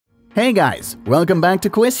Hey guys, welcome back to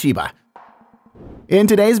Quiz Shiba. In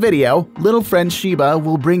today's video, little friend Shiba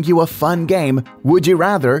will bring you a fun game, Would You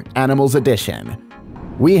Rather Animals Edition.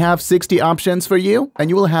 We have 60 options for you, and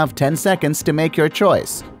you will have 10 seconds to make your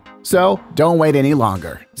choice. So don't wait any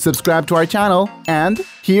longer. Subscribe to our channel, and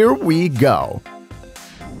here we go.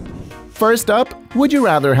 First up, would you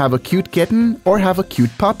rather have a cute kitten or have a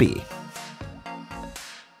cute puppy?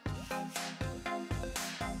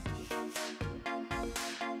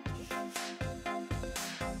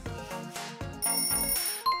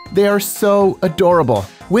 They are so adorable.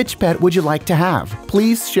 Which pet would you like to have?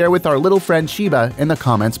 Please share with our little friend Shiba in the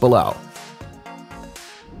comments below.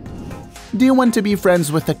 Do you want to be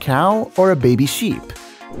friends with a cow or a baby sheep?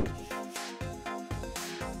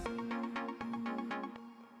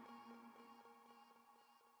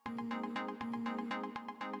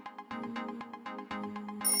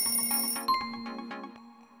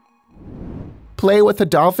 Play with a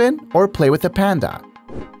dolphin or play with a panda?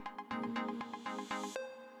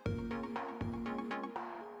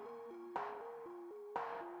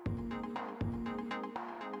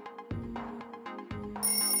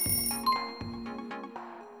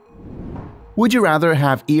 Would you rather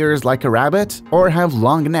have ears like a rabbit or have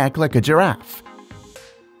long neck like a giraffe?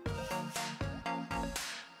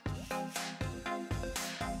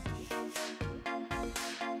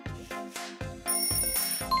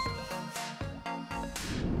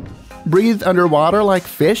 Breathe underwater like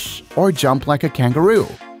fish or jump like a kangaroo?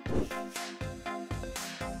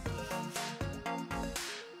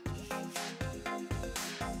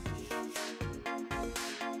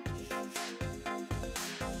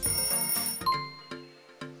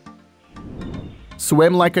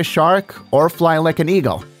 Swim like a shark or fly like an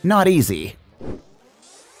eagle? Not easy.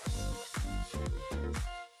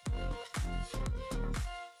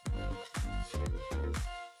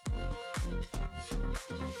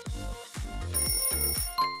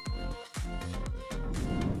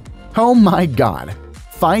 Oh my god!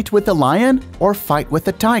 Fight with a lion or fight with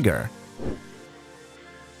a tiger?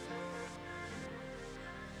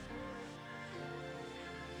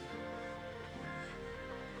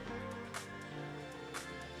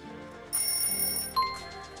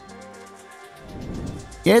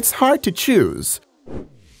 It's hard to choose.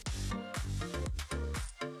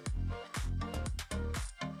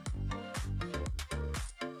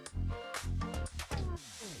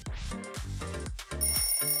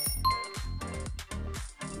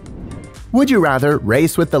 Would you rather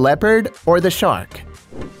race with the leopard or the shark?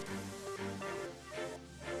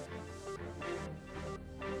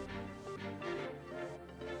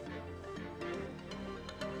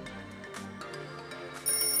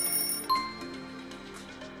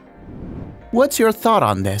 What's your thought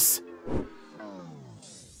on this?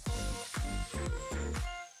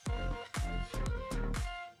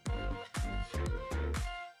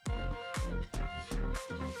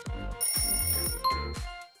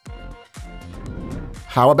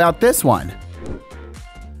 How about this one?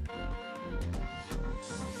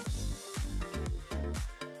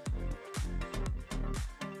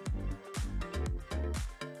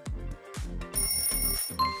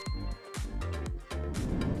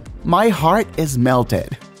 My heart is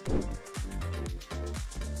melted.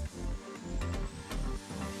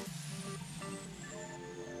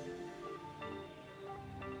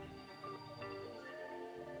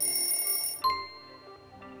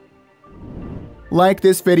 Like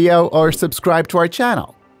this video or subscribe to our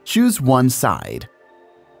channel. Choose one side.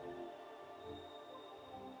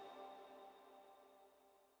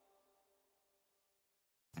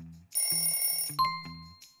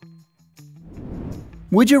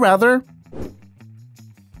 Would you rather?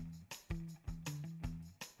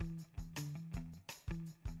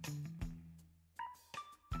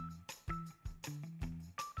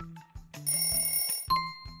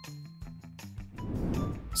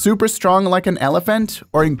 Super strong like an elephant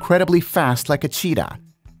or incredibly fast like a cheetah?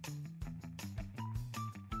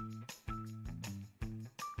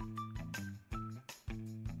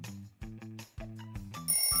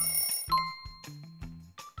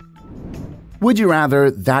 Would you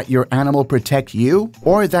rather that your animal protect you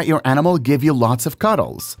or that your animal give you lots of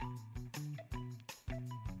cuddles?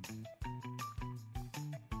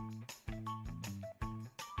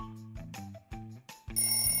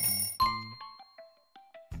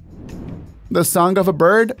 The song of a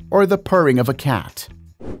bird or the purring of a cat?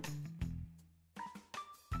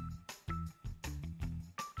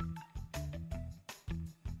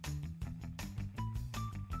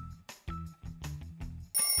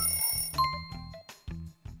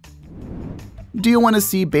 Do you want to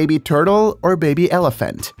see baby turtle or baby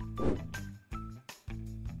elephant?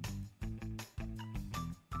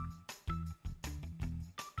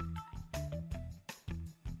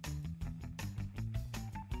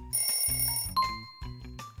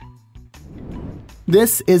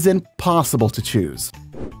 This is impossible to choose.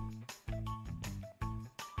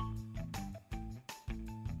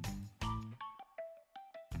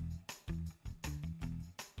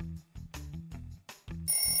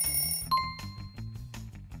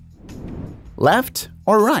 Left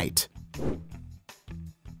or right?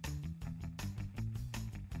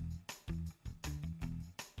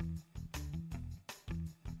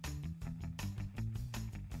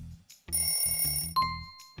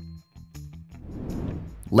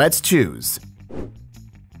 Let's choose.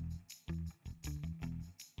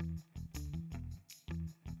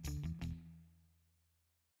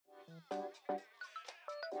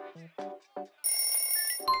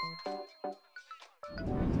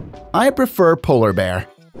 I prefer polar bear.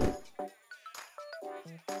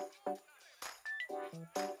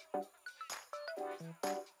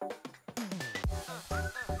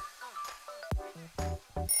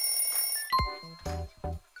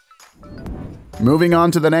 Moving on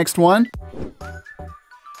to the next one.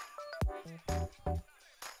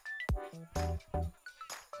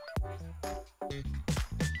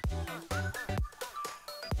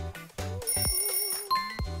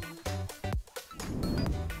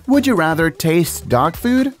 Would you rather taste dog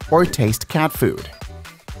food or taste cat food?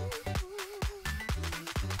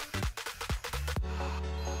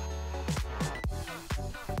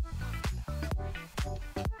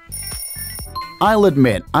 I'll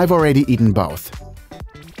admit, I've already eaten both.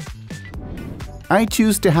 I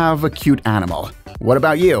choose to have a cute animal. What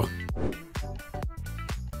about you?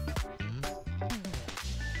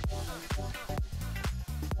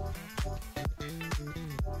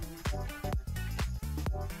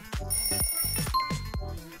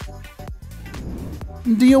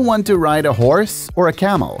 Do you want to ride a horse or a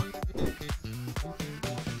camel?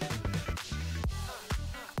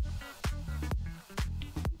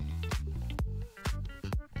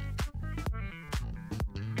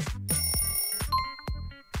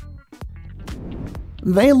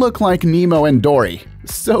 They look like Nemo and Dory.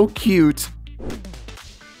 So cute!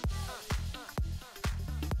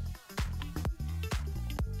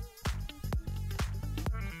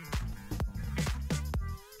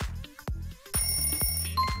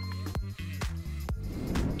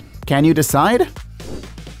 Can you decide?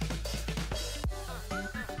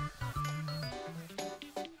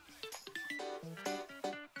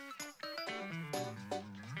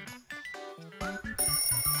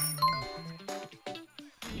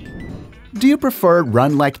 Do you prefer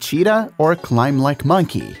run like cheetah or climb like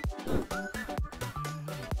monkey?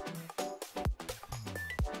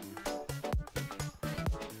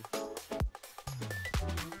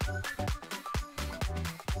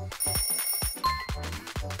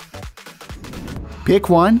 Pick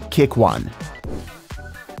one, kick one.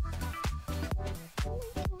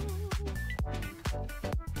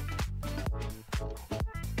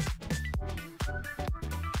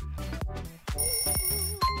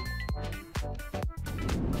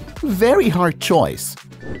 Very hard choice.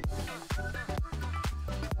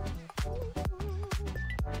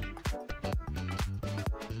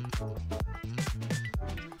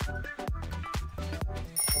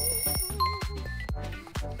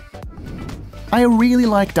 I really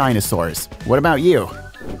like dinosaurs. What about you?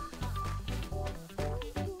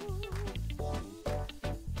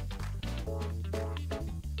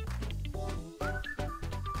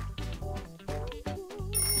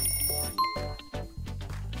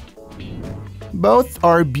 Both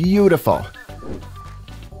are beautiful.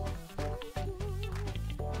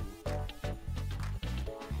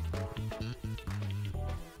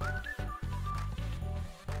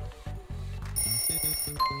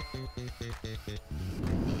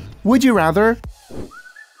 Would you rather?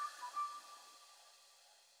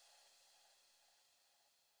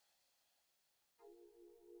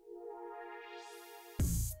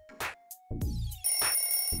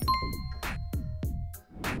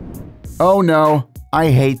 Oh no,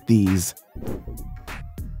 I hate these.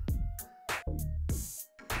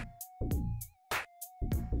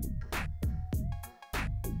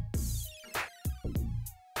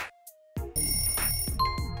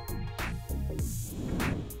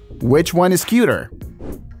 Which one is cuter?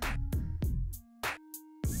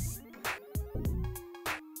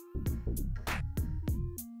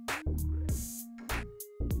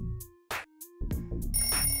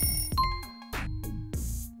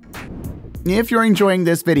 If you're enjoying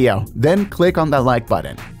this video, then click on that like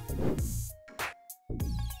button.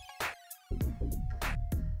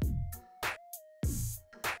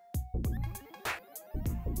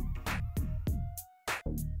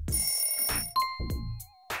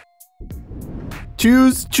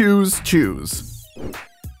 Choose, choose, choose.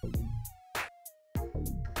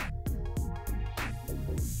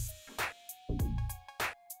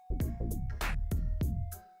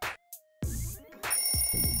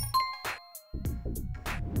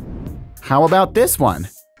 How about this one?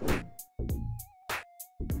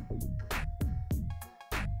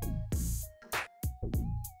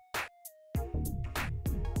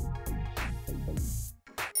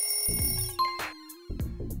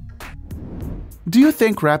 Do you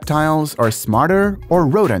think reptiles are smarter or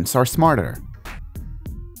rodents are smarter?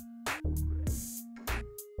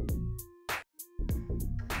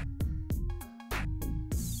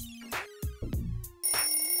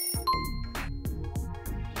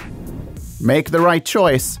 Make the right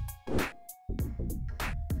choice.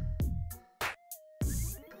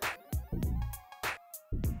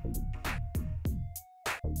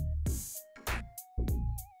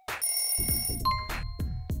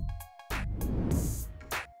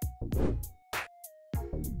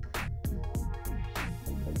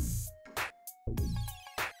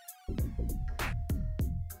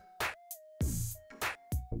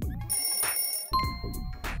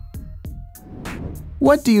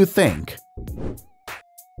 What do you think?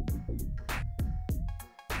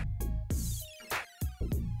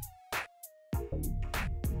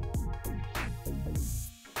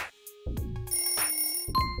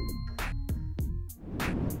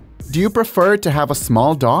 Do you prefer to have a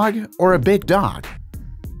small dog or a big dog?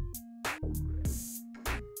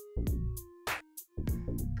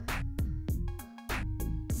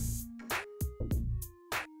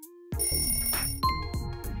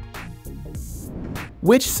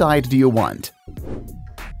 Which side do you want?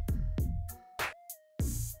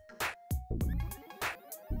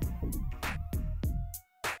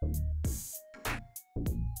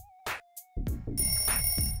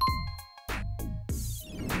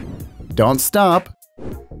 Don't stop.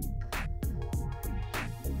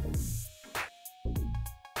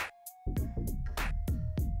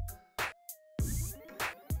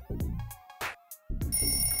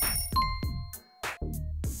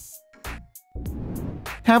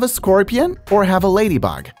 Have a scorpion or have a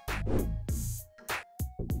ladybug?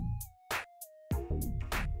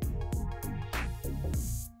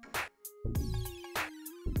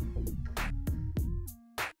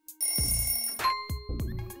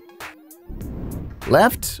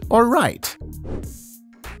 Left or right?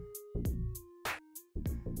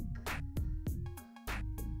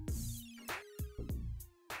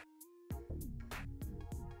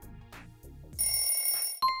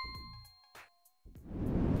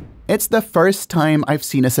 It's the first time I've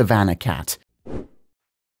seen a savanna cat.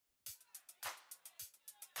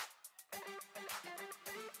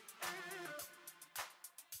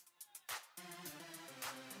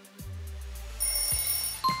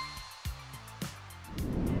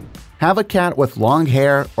 Have a cat with long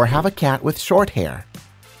hair or have a cat with short hair?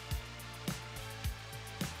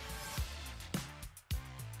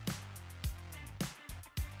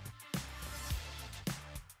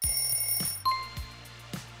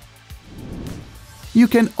 You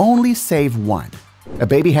can only save one, a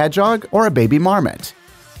baby hedgehog or a baby marmot.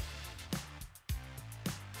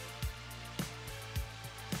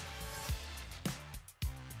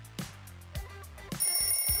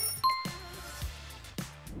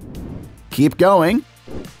 Keep going.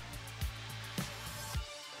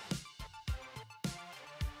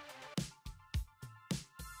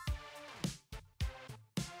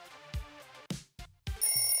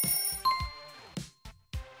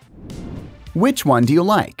 Which one do you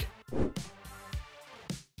like?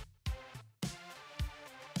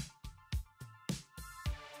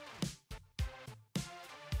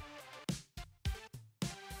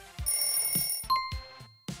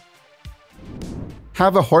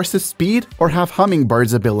 Have a horse's speed or have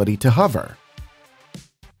hummingbird's ability to hover?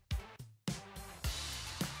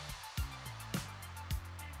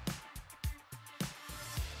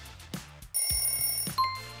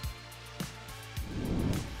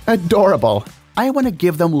 Adorable! I want to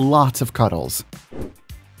give them lots of cuddles.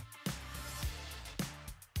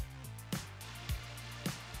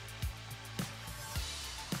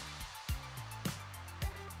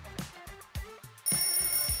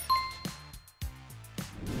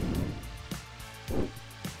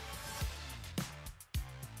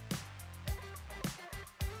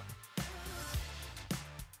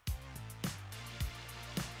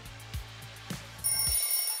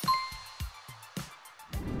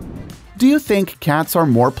 Do you think cats are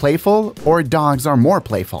more playful or dogs are more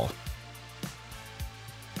playful?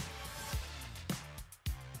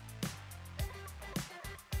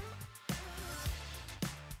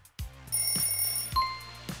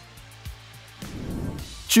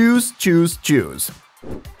 Choose, choose, choose.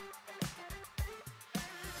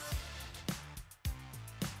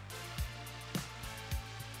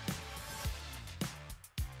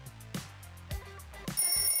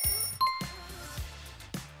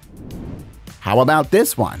 How about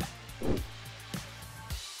this one?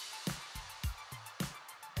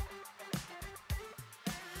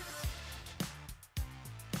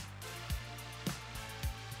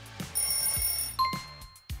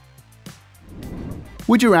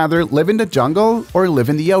 Would you rather live in the jungle or live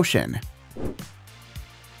in the ocean?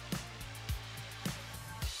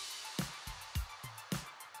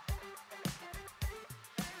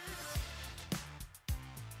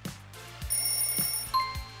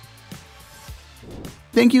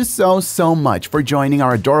 Thank you so much for joining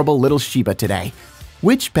our adorable little Shiba today.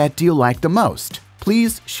 Which pet do you like the most?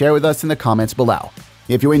 Please share with us in the comments below.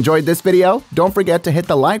 If you enjoyed this video, don't forget to hit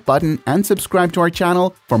the like button and subscribe to our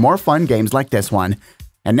channel for more fun games like this one.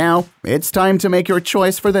 And now, it's time to make your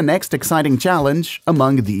choice for the next exciting challenge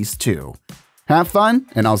among these two. Have fun,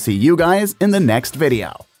 and I'll see you guys in the next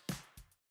video.